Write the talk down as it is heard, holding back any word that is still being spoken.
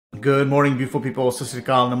Good morning, beautiful people.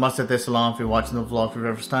 Namaste salam. If you're watching the vlog for the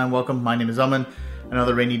very first time, welcome. My name is Aman.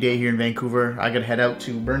 Another rainy day here in Vancouver. I gotta head out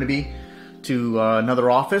to Burnaby to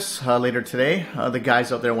another office later today. The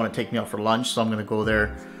guys out there want to take me out for lunch, so I'm gonna go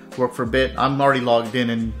there, work for a bit. I'm already logged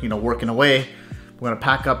in and working away. We're gonna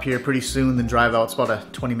pack up here pretty soon, then drive out. It's about a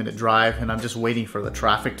 20-minute drive, and I'm just waiting for the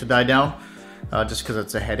traffic to die down, just because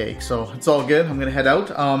it's a headache. So it's all good. I'm gonna head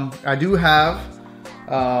out. I do have.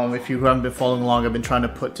 If you haven't been following along, I've been trying to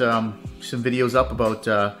put some videos up about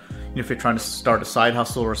if you're trying to start a side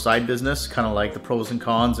hustle or a side business, kind of like the pros and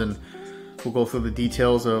cons, and we'll go through the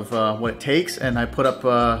details of what it takes. And I put up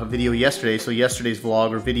a video yesterday, so yesterday's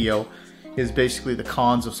vlog or video is basically the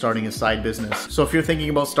cons of starting a side business. So if you're thinking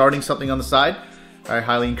about starting something on the side, I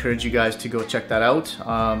highly encourage you guys to go check that out.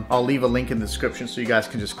 I'll leave a link in the description so you guys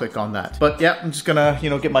can just click on that. But yeah, I'm just gonna,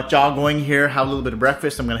 get my jaw going here, have a little bit of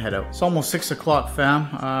breakfast. I'm gonna head out. It's almost 6 o'clock,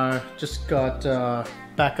 fam. Just got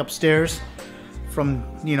back upstairs from,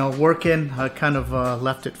 working. I kind of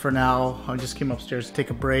left it for now. I just came upstairs to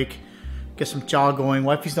take a break, get some jaw going.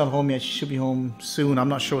 Wifey's not home yet. She should be home soon. I'm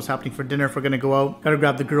not sure what's happening for dinner if we're gonna go out. Gotta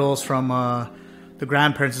grab the girls from the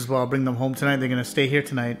grandparents as well. I'll bring them home tonight. They're gonna stay here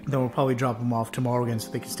tonight. Then we'll probably drop them off tomorrow again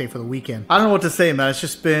so they can stay for the weekend. I don't know what to say, man. It's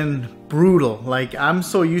just been brutal. Like, I'm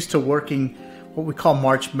so used to working what we call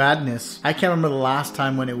March Madness. I can't remember the last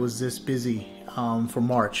time when it was this busy for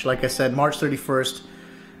March. Like I said, March 31st,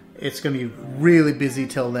 it's gonna be really busy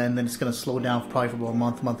till then it's gonna slow down probably for about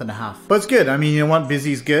a month and a half. But it's good. I mean, you know what?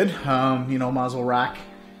 Busy is good. Might as well rack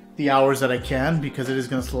the hours that I can because it is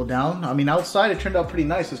gonna slow down. I mean, outside it turned out pretty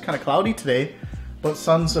nice. It's kind of cloudy today, but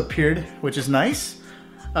sun's appeared, which is nice.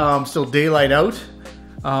 Still daylight out.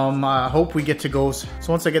 I hope we get to go. So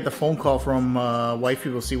once I get the phone call from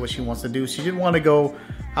wifey, we'll see what she wants to do. She didn't want to go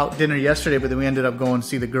out dinner yesterday, but then we ended up going to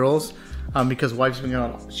see the girls because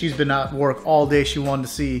she's been at work all day. She wanted to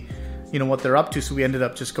see, what they're up to. So we ended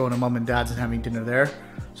up just going to mom and dad's and having dinner there.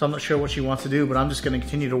 So I'm not sure what she wants to do, but I'm just going to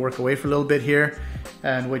continue to work away for a little bit here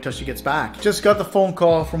and wait till she gets back. Just got the phone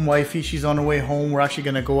call from wifey. She's on her way home. We're actually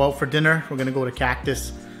going to go out for dinner. We're going to go to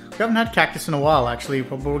Cactus. We haven't had Cactus in a while, actually,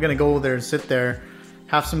 but we're going to go there and sit there,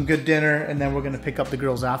 have some good dinner, and then we're going to pick up the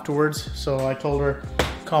girls afterwards. So I told her,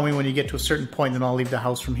 call me when you get to a certain point, then I'll leave the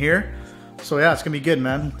house from here. So yeah, it's going to be good,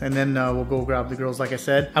 man. And then we'll go grab the girls, like I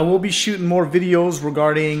said. I will be shooting more videos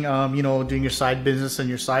regarding, doing your side business and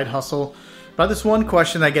your side hustle. But this one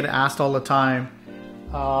question I get asked all the time,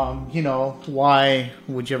 why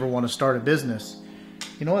would you ever want to start a business?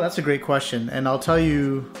 You know what, that's a great question. And I'll tell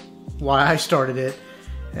you why I started it.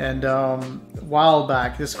 And a while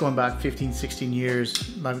back, this is going back 15, 16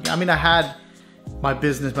 years. I mean, I had my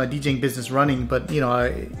business, my DJing business running, but,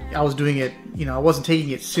 I was doing it, I wasn't taking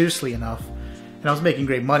it seriously enough. And I was making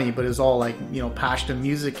great money, but it was all like, passion and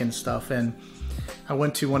music and stuff. And I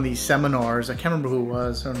went to one of these seminars. I can't remember who it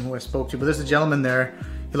was or who I spoke to, but there's a gentleman there.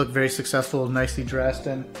 He looked very successful, nicely dressed,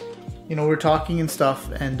 and we were talking and stuff.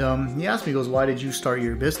 And he asked me, he goes, "Why did you start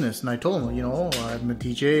your business?" And I told him, I'm a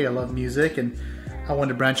DJ. I love music, and I wanted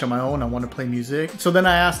to branch on my own. I want to play music. So then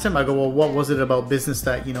I asked him. I go, "Well, what was it about business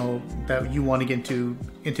that that you want to get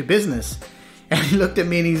into business?" And he looked at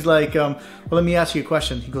me and he's like, "Well, let me ask you a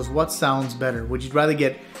question." He goes, "What sounds better? Would you rather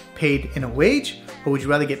get paid in a wage, or would you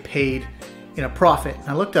rather get paid in a profit?" And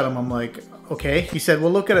I looked at him, I'm like, okay. He said,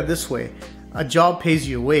 "Well, look at it this way. A job pays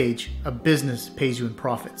you a wage, a business pays you in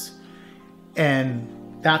profits." And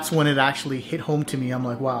that's when it actually hit home to me. I'm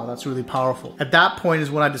like, wow, that's really powerful. At that point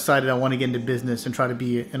is when I decided I want to get into business and try to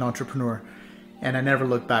be an entrepreneur. And I never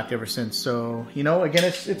looked back ever since. So, again,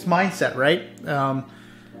 it's mindset, right?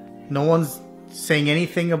 No one's saying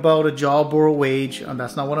anything about a job or a wage.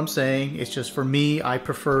 That's not what I'm saying. It's just for me, I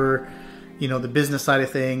prefer the business side of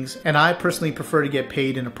things. And I personally prefer to get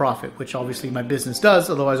paid in a profit, which obviously my business does,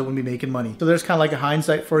 otherwise I wouldn't be making money. So there's kind of like a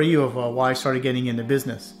hindsight for you of why I started getting into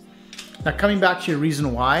business. Now, coming back to your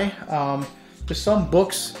reason why, there's some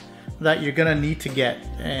books that you're gonna need to get.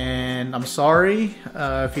 And I'm sorry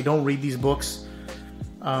if you don't read these books.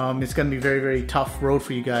 It's gonna be a very, very tough road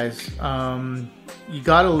for you guys. You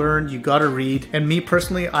gotta learn, you gotta read. And me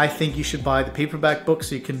personally, I think you should buy the paperback book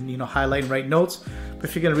so you can, highlight and write notes. But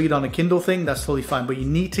if you're gonna read on a Kindle thing, that's totally fine. But you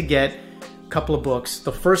need to get a couple of books.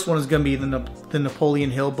 The first one is gonna be the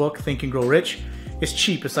Napoleon Hill book, Think and Grow Rich. It's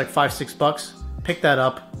cheap, it's like $5-6. Pick that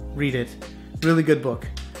up, read it. Really good book.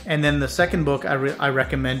 And then the second book I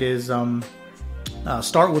recommend is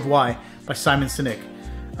Start With Why by Simon Sinek.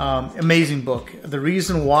 Amazing book. The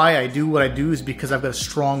reason why I do what I do is because I've got a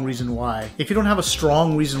strong reason why. If you don't have a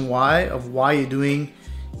strong reason why of why you're doing,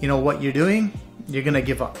 what you're doing, you're gonna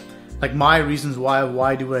give up. Like my reasons why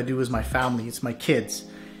I do what I do is my family, it's my kids.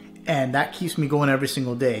 And that keeps me going every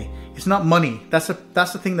single day. It's not money. That's the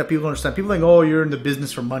thing that people don't understand. People think, oh, you're in the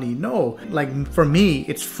business for money. No, like for me,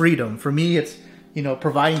 it's freedom. For me, it's, you know,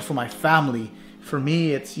 providing for my family. For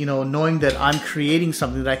me, it's, you know, knowing that I'm creating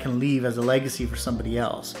something that I can leave as a legacy for somebody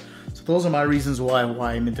else. So those are my reasons why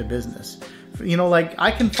I'm into business. You know, like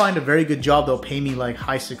I can find a very good job that'll pay me like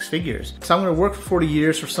high six figures. So I'm going to work for 40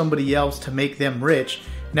 years for somebody else to make them rich.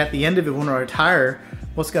 And at the end of it, when I retire,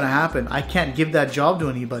 what's going to happen? I can't give that job to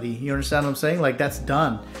anybody. You understand what I'm saying? Like that's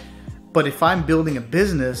done. But if I'm building a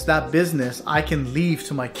business, that business I can leave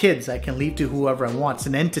to my kids. I can leave to whoever I want. It's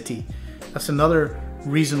an entity. That's another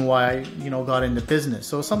reason why I, you know, got into business.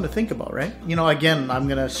 So it's something to think about, right? You know, again, I'm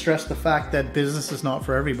going to stress the fact that business is not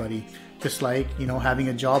for everybody. Just like, you know, having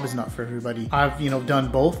a job is not for everybody. I've, you know,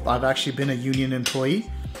 done both. I've actually been a union employee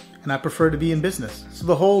and I prefer to be in business. So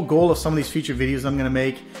the whole goal of some of these future videos I'm going to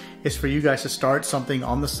make is for you guys to start something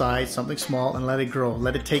on the side, something small, and let it grow.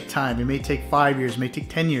 Let it take time. It may take 5 years, it may take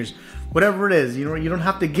 10 years, whatever it is. You know, you don't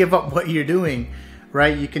have to give up what you're doing,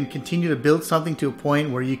 right? You can continue to build something to a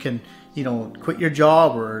point where you can, you know, quit your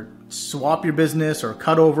job or swap your business or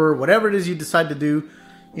cut over, whatever it is you decide to do.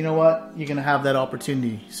 You know what? You're going to have that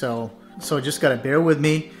opportunity. So just got to bear with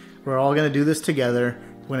me. We're all going to do this together.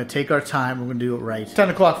 We're going to take our time. We're going to do it right.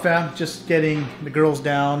 10 o'clock, fam. Just getting the girls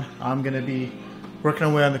down. I'm going to be working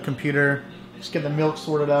away on the computer. Just get the milk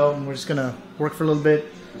sorted out, and we're just going to work for a little bit.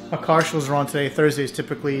 My car shows are on today. Thursday is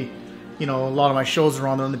typically, you know, a lot of my shows are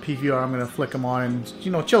on. They're on the PVR. I'm going to flick them on and,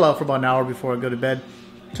 you know, chill out for about an hour before I go to bed.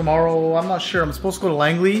 Tomorrow, I'm not sure. I'm supposed to go to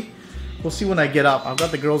Langley. We'll see when I get up. I've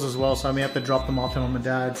got the girls as well, so I may have to drop them off to mom and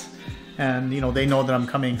dad's. And, you know, they know that I'm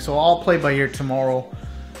coming. So I'll play by ear tomorrow.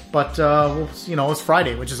 But, you know, it's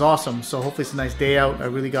Friday, which is awesome. So hopefully it's a nice day out. I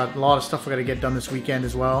really got a lot of stuff I got to get done this weekend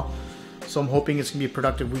as well. So I'm hoping it's going to be a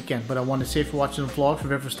productive weekend. But I want to say for watching the vlog for the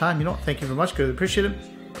very first time, you know, thank you very much. Really appreciate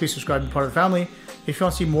it. Please subscribe and be part of the family. If you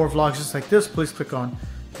want to see more vlogs just like this, please click on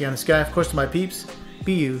Be on the Sky. Of course, to my peeps,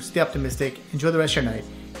 be you, stay optimistic, enjoy the rest of your night.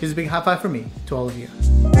 Here's a big high five from me to all of you.